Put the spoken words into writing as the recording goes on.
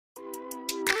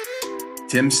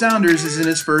Tim Saunders is in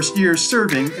his first year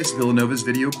serving as Villanova's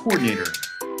video coordinator,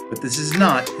 but this is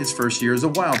not his first year as a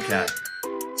Wildcat.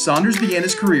 Saunders began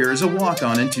his career as a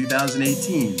walk-on in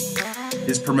 2018.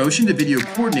 His promotion to video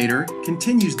coordinator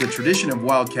continues the tradition of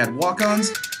Wildcat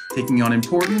walk-ons, taking on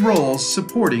important roles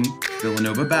supporting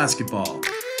Villanova basketball.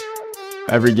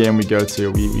 Every game we go to,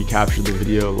 we capture the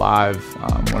video live.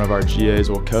 One of our GAs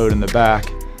will code in the back,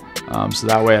 so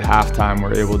that way at halftime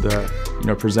we're able to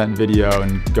present video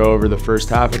and go over the first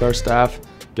half with our staff,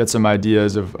 get some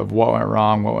ideas of what went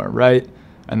wrong, what went right,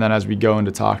 and then as we go in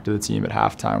to talk to the team at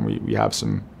halftime, we have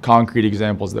some concrete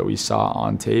examples that we saw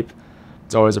on tape.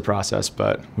 It's always a process,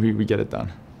 but we get it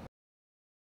done.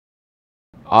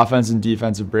 Offense and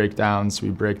defensive breakdowns, we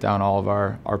break down all of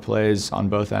our plays on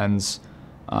both ends.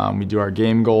 We do our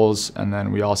game goals, and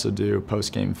then we also do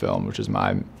post-game film, which is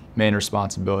my main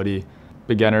responsibility.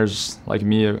 Beginners like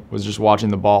me was just watching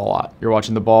the ball a lot. You're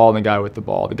watching the ball and the guy with the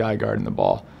ball, the guy guarding the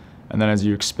ball. And then as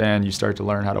you expand, you start to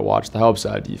learn how to watch the help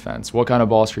side defense. What kind of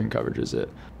ball screen coverage is it?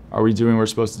 Are we doing what we're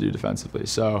supposed to do defensively?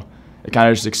 So it kind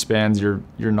of just expands your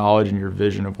knowledge and your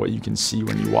vision of what you can see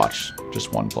when you watch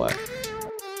just one play.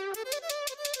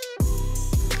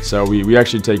 So we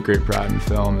actually take great pride in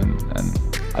film, and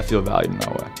I feel valued in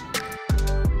that way.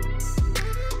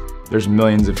 There's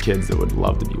millions of kids that would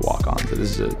love to be walk-ons.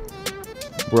 This is a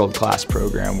world-class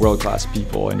program, world-class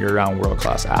people, and you're around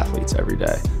world-class athletes every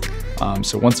day.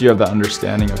 So once you have that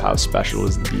understanding of how special it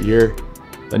is to be here,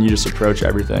 then you just approach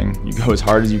everything. You go as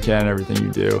hard as you can in everything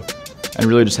you do, and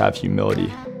really just have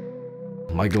humility.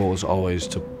 My goal was always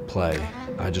to play.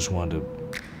 I just wanted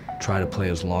to try to play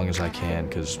as long as I can,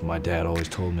 because my dad always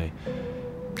told me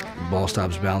the ball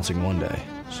stops bouncing one day.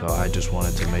 So I just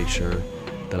wanted to make sure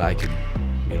that I could,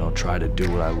 try to do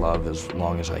what I love as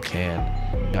long as I can.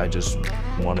 I just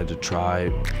wanted to try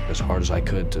as hard as I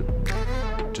could to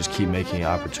just keep making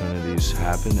opportunities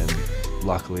happen, and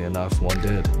luckily enough, one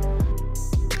did.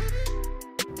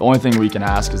 The only thing we can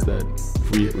ask is that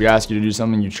if we ask you to do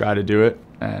something, you try to do it,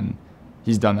 and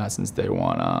he's done that since day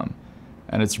one.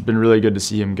 And it's been really good to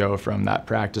see him go from that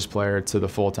practice player to the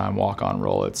full-time walk-on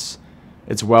role. It's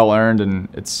well earned, and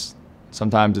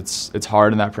sometimes it's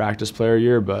hard in that practice player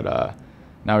year, but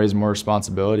now he has more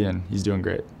responsibility, and he's doing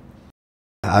great.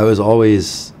 I was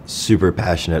always super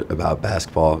passionate about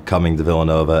basketball coming to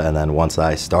Villanova, and then once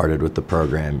I started with the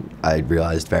program, I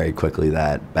realized very quickly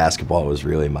that basketball was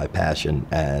really my passion,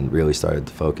 and really started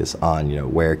to focus on,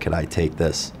 where could I take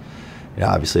this?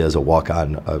 Obviously as a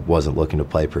walk-on, I wasn't looking to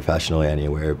play professionally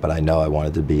anywhere, but I know I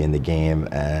wanted to be in the game,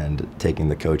 and taking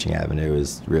the coaching avenue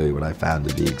is really what I found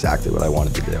to be exactly what I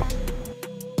wanted to do.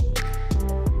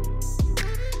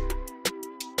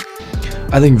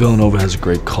 I think Villanova has a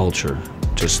great culture,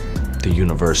 just the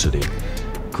university.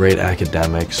 Great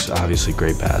academics, obviously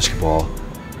great basketball,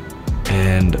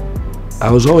 and I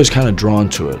was always kind of drawn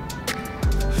to it.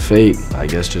 Fate, I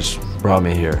guess, just brought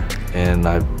me here, and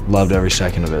I loved every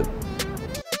second of it.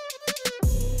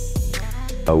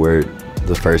 We're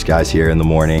the first guys here in the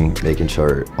morning, making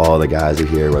sure all the guys are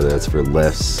here, whether it's for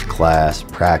lifts, class,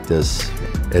 practice.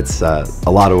 It's a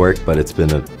lot of work, but it's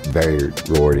been a very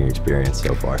rewarding experience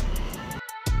so far.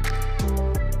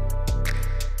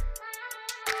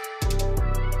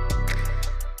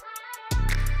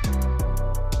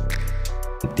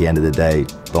 At the end of the day,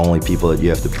 the only people that you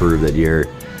have to prove that you're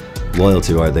loyal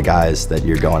to are the guys that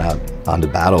you're going out onto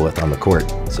battle with on the court.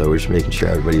 So we're just making sure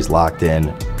everybody's locked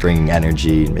in, bringing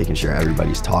energy, making sure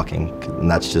everybody's talking, and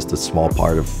that's just a small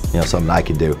part of something I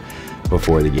could do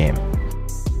before the game.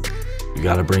 You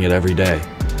got to bring it every day.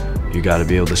 You got to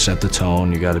be able to set the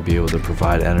tone. You got to be able to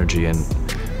provide energy and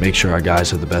make sure our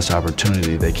guys have the best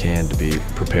opportunity they can to be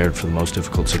prepared for the most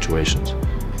difficult situations.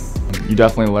 You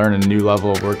definitely learn a new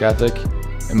level of work ethic.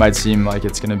 It might seem like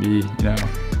it's going to be,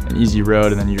 an easy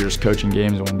road, and then you're just coaching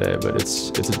games one day, but it's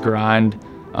a grind,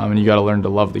 and you got to learn to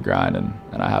love the grind, and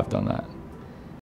I have done that.